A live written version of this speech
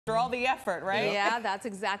After all the effort, right? Yeah, that's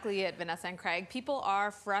exactly it, Vanessa and Craig. People are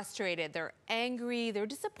frustrated, they're angry, they're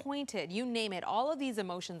disappointed, you name it, all of these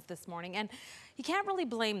emotions this morning. And you can't really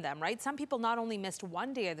blame them, right? Some people not only missed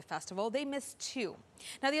one day of the festival, they missed two.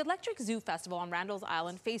 Now, the Electric Zoo Festival on Randall's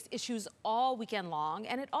Island faced issues all weekend long,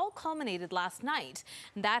 and it all culminated last night.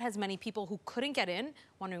 And that has many people who couldn't get in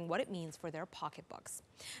wondering what it means for their pocketbooks.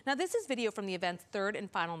 Now, this is video from the event's third and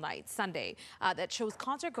final night, Sunday, that shows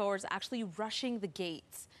concert goers actually rushing the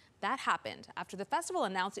gates. That happened after the festival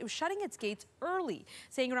announced it was shutting its gates early,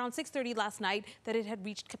 saying around 6:30 last night that it had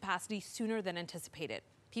reached capacity sooner than anticipated.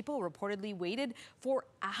 People reportedly waited for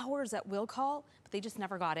hours at will call, but they just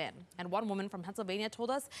never got in. And one woman from Pennsylvania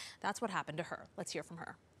told us that's what happened to her. Let's hear from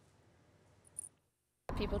her.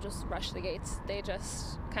 People just rushed the gates. They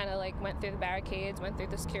just kind of like went through the barricades, went through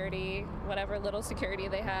the security, whatever little security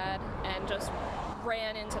they had, and just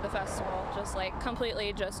ran into the festival, just like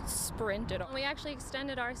completely just sprinted. We actually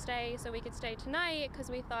extended our stay so we could stay tonight because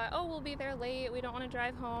we thought, oh, we'll be there late, we don't want to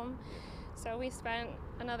drive home. So we spent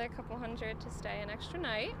another couple hundred to stay an extra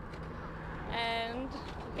night, and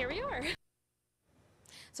here we are.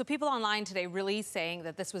 So people online today really saying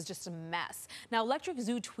that this was just a mess. Now, Electric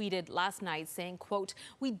Zoo tweeted last night saying, quote,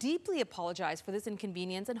 "We deeply apologize for this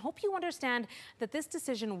inconvenience and hope you understand that this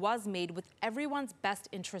decision was made with everyone's best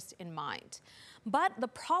interest in mind." But the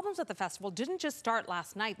problems at the festival didn't just start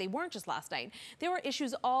last night. They weren't just last night. There were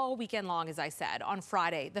issues all weekend long, as I said. On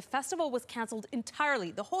Friday, the festival was canceled entirely,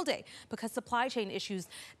 the whole day, because supply chain issues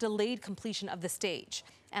delayed completion of the stage.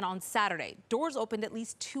 And on Saturday, doors opened at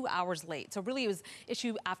least 2 hours late. So really it was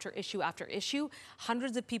issue after issue after issue.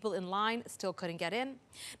 Hundreds of people in line still couldn't get in.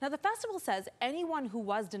 Now, the festival says anyone who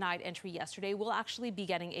was denied entry yesterday will actually be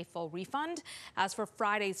getting a full refund. As for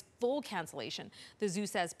Friday's full cancellation, the zoo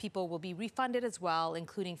says people will be refunded as well,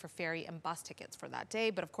 including for ferry and bus tickets for that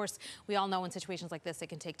day. But of course, we all know in situations like this, it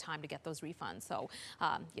can take time to get those refunds. So,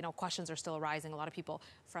 questions are still arising. A lot of people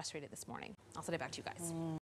frustrated this morning. I'll send it back to you guys.